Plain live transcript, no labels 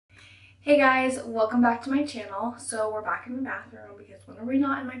Hey guys, welcome back to my channel. So we're back in the bathroom because when are we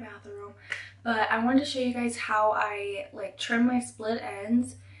not in my bathroom? But I wanted to show you guys how I trim my split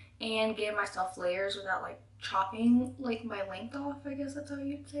ends and give myself layers without chopping my length off. I guess that's how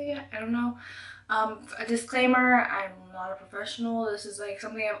you'd say it. I don't know. A disclaimer, I'm not a professional. This is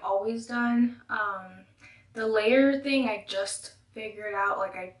something I've always done. The layer thing I just figured out,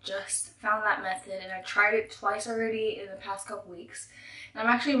 I just found that method and I tried it twice already in the past couple weeks. And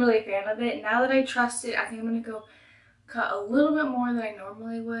I'm actually really a fan of it. Now that I trust it, I think I'm going to go cut a little bit more than I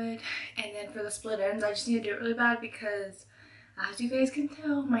normally would. And then for the split ends, I just need to do it really bad because, as you guys can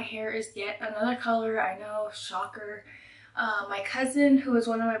tell, my hair is yet another color. I know, shocker. My cousin, who was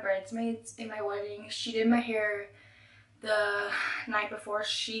one of my bridesmaids in my wedding, she did my hair the night before.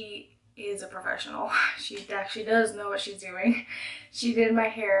 She is a professional. She actually does know what she's doing. She did my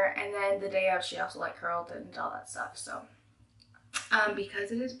hair, and then the day of, she also curled it and all that stuff. So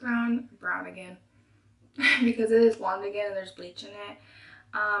because it is brown again, because it is blonde again and there's bleach in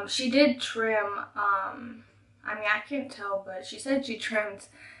it, she did trim, I mean, I can't tell, but she said she trimmed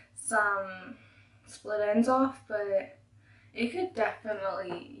some split ends off, but it could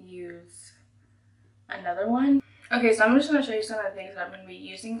definitely use another one. Okay, so I'm just going to show you some of the things that I'm going to be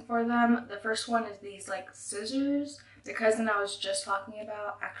using for them. The first one is these scissors. The cousin I was just talking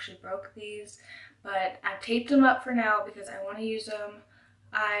about actually broke these, but I've taped them up for now because I want to use them.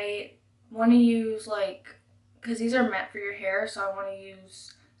 I want to use because these are meant for your hair, so I want to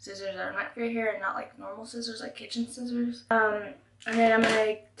use scissors that are meant for your hair and not normal scissors, like kitchen scissors. And then I'm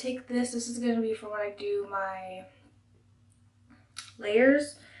going to take this. This is going to be for when I do my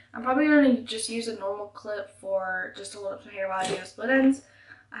layers. I'm probably going to just use a normal clip for just to hold up some hair while I do the split ends.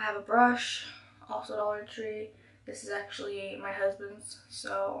 I have a brush, also Dollar Tree. This is actually my husband's,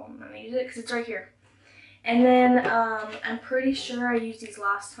 so I'm going to use it because it's right here. And then I'm pretty sure I used these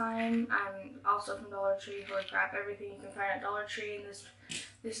last time. I'm also from Dollar Tree. Holy crap, everything you can find at Dollar Tree. And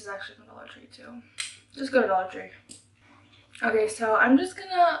this is actually from Dollar Tree too. Just go to Dollar Tree. Okay, so I'm just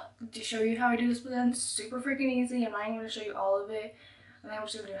going to show you how I do the split ends. Super freaking easy. I'm not even going to show you all of it. I think I'm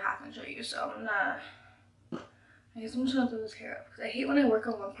just going to do half and show you. So I guess I'm just going to throw this hair up. Because I hate when I work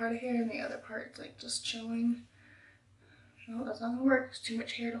on one part of hair and the other part's just chilling. No, that's not going to work. It's too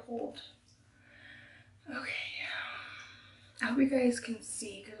much hair to hold. Okay. I hope you guys can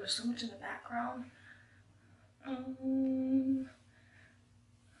see because there's so much in the background. I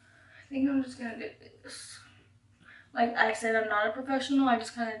think I'm just going to do this. Like I said, I'm not a professional. I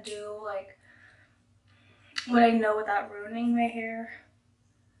just kind of do what I know without ruining my hair.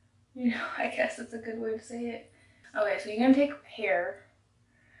 You know, I guess that's a good way to say it. Okay, so you're gonna take hair,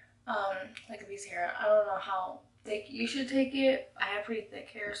 like a piece of hair. I don't know how thick you should take it. I have pretty thick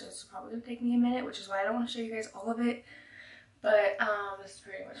hair, so it's probably gonna take me a minute, which is why I don't want to show you guys all of it. But this is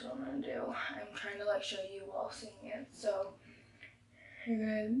pretty much what I'm gonna do. I'm trying to show you while seeing it. So you're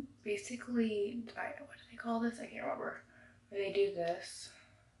gonna basically, what do they call this? I can't remember. Where they do this,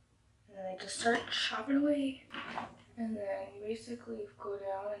 and then they just start chopping away. And then you basically go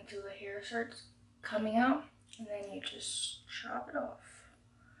down until the hair starts coming out, and then you just chop it off.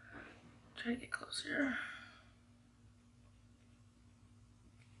 Try to get closer.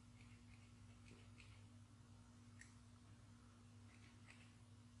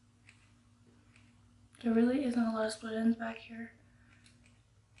 There really isn't a lot of split ends back here.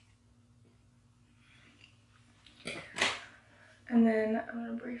 And then I'm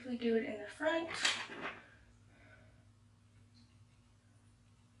going to briefly do it in the front.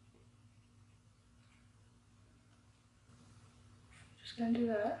 Just gonna do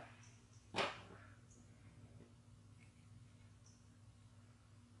that.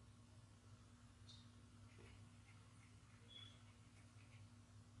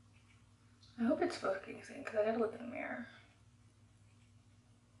 I hope it's focusing because I gotta look in the mirror.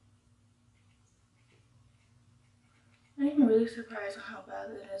 I'm really surprised at how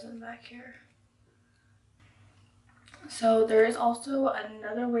bad it is in back here. So there is also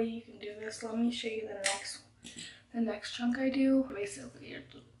another way you can do this. Let me show you the next chunk I do. Basically, you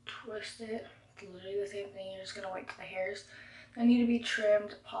twist it. It's literally the same thing. You're just gonna wait till the hairs that need to be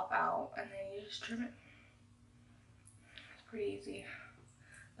trimmed pop out, and then you just trim it. It's pretty easy.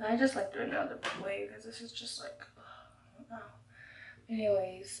 But I just like doing it another way because this is just I don't know.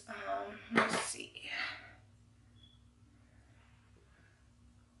 Anyways, let's see.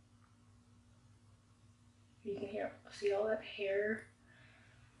 You can see all that hair,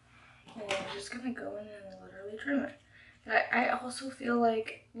 and I'm just gonna go in and literally trim it. I also feel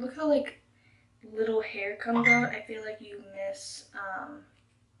look how little hair comes out. I feel like you miss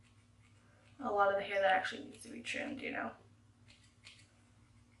a lot of the hair that actually needs to be trimmed, you know.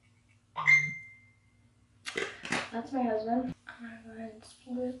 That's my husband. I'm gonna go ahead and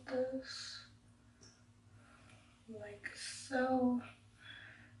split this like so.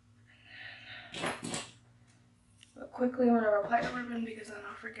 But quickly I'm gonna reply to Ruben because then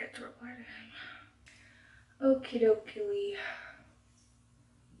I'll forget to reply to him. Okie dokie.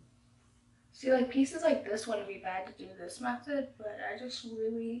 See, like pieces like this wouldn't be bad to do this method, but I just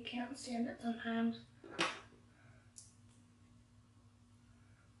really can't stand it sometimes.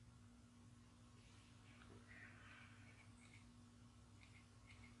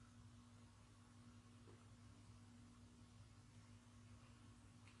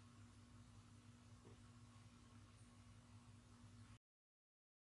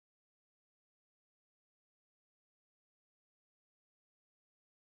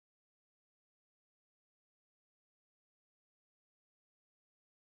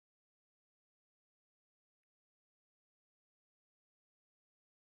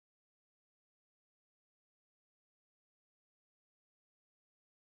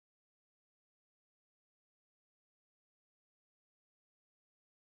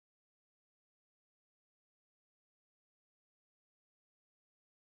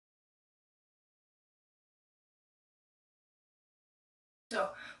 So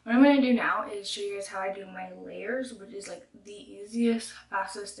what I'm going to do now is show you guys how I do my layers, which is like the easiest,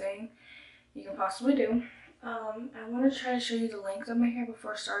 fastest thing you can possibly do. I want to try to show you the length of my hair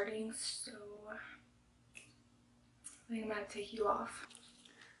before starting, so I think I'm going to take you off.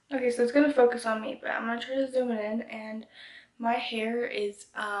 Okay, so it's going to focus on me, but I'm going to try to zoom it in, and my hair is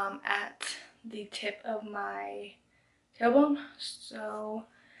at the tip of my tailbone, so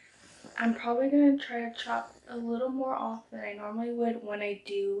I'm probably going to try to chop a little more off than I normally would when I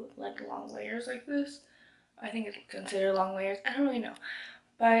do like long layers like this. I think it's considered long layers. I don't really know.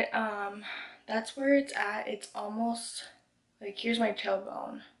 But that's where it's at. It's almost like, here's my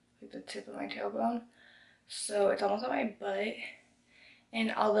tailbone, like the tip of my tailbone. So it's almost at my butt.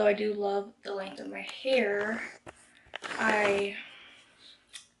 And although I do love the length of my hair, I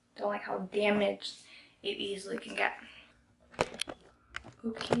don't like how damaged it easily can get.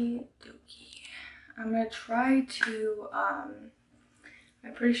 Okie dokie. I'm gonna try to, I'm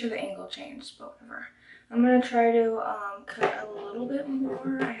pretty sure the angle changed, but whatever. I'm gonna try to cut a little bit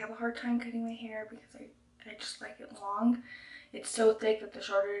more. I have a hard time cutting my hair because I just like it long. It's so thick that the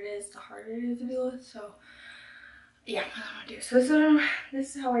shorter it is, the harder it is to deal with. So yeah, that's what I'm gonna do. So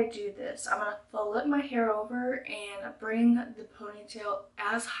this is how I do this. I'm gonna flip my hair over and bring the ponytail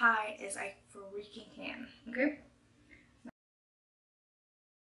as high as I freaking can, okay?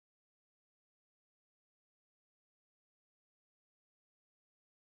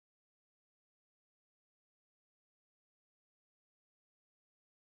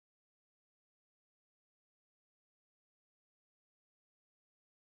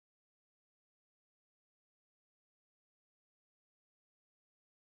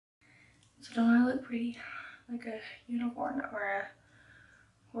 So don't I look pretty? Like a unicorn or a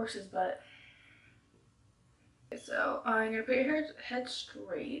horse's butt. Okay, so I'm gonna put your head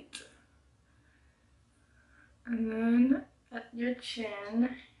straight. And then at your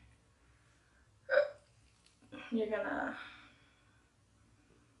chin, you're gonna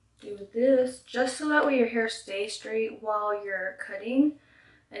do this just so that way your hair stays straight while you're cutting.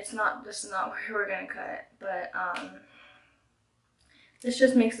 This is not where we're gonna cut, but this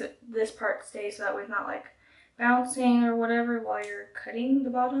just makes this part stay so that way it's not like bouncing or whatever while you're cutting the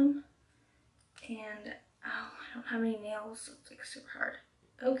bottom. And oh, I don't have any nails, so it's like super hard.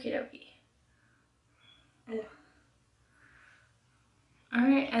 Okie dokie.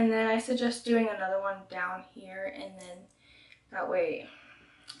 Alright, and then I suggest doing another one down here, and then that way,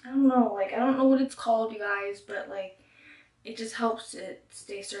 I don't know, like, I don't know what it's called, you guys, but like, it just helps it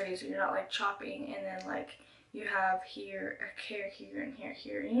stay sturdy so you're not like chopping, and then like, you have here, a hair here, and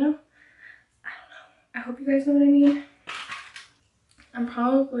here, you know? I don't know. I hope you guys know what I mean. I'm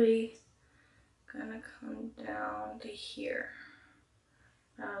probably gonna come down to here.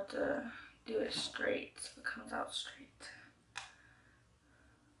 I have to do it straight so it comes out straight.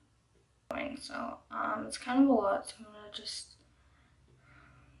 So it's kind of a lot, so I'm gonna just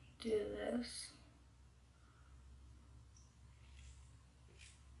do this.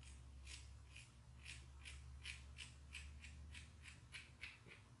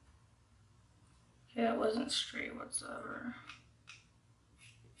 Yeah, it wasn't straight whatsoever.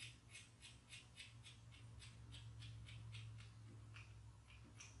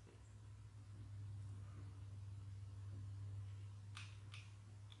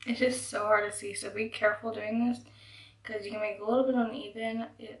 It's just so hard to see, so be careful doing this because you can make a little bit uneven.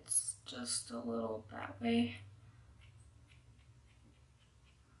 It's just a little that way.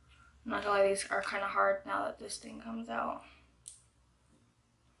 I'm not gonna lie, these are kind of hard now that this thing comes out.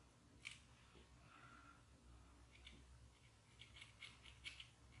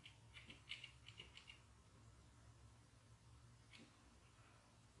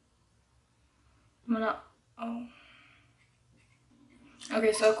 I'm gonna, oh.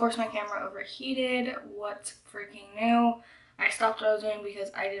 Okay, so of course my camera overheated. What's freaking new? I stopped what I was doing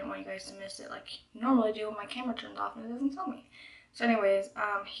because I didn't want you guys to miss it like you normally do when my camera turns off and it doesn't tell me. So anyways,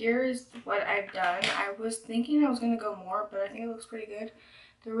 here's what I've done. I was thinking I was going to go more, but I think it looks pretty good.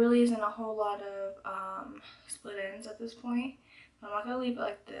 There really isn't a whole lot of split ends at this point. I'm not going to leave it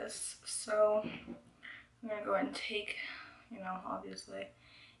like this. So I'm going to go ahead and take, you know, obviously,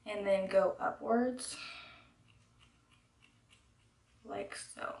 and then go upwards like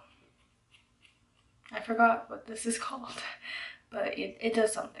so. I forgot what this is called, but it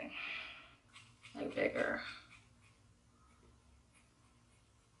does something like bigger.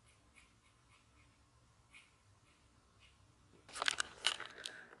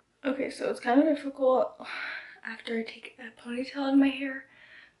 Okay, so it's kind of difficult after I take a ponytail out of my hair,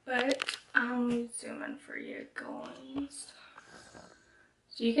 but I'll zoom in for you guys.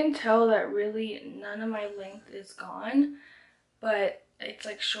 So you can tell that really none of my length is gone, but it's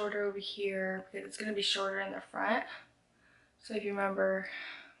like shorter over here because it's going to be shorter in the front. So if you remember,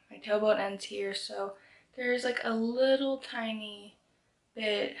 my tailbone ends here, so there's like a little tiny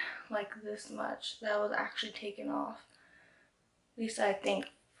bit like this much that was actually taken off. At least I think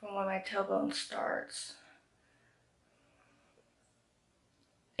from when my tailbone starts.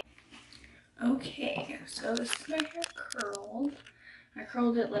 Okay, so this is my hair curled. I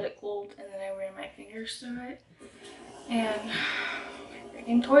curled it, let it cool, and then I ran my fingers through it. And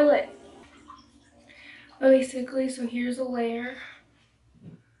freaking toilet. But basically, so here's a layer.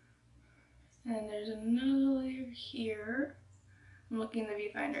 And there's another layer here. I'm looking in the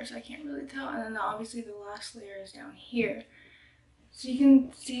viewfinder, so I can't really tell. And then obviously the last layer is down here. So you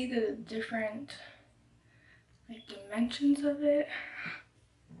can see the different like dimensions of it.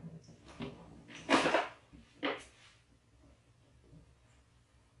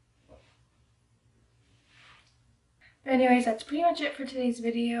 But anyways, that's pretty much it for today's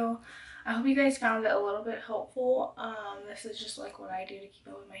video. I hope you guys found it a little bit helpful. This is just like what I do to keep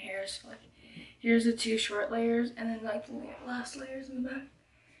up with my hair. So like, here's the two short layers, and then like the last layers in the back.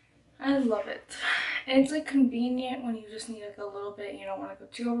 I love it. And it's like convenient when you just need like a little bit. You don't want to go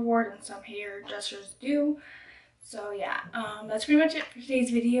too overboard, and some hair dressers do. So yeah, that's pretty much it for today's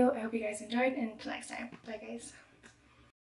video. I hope you guys enjoyed, and until next time. Bye guys.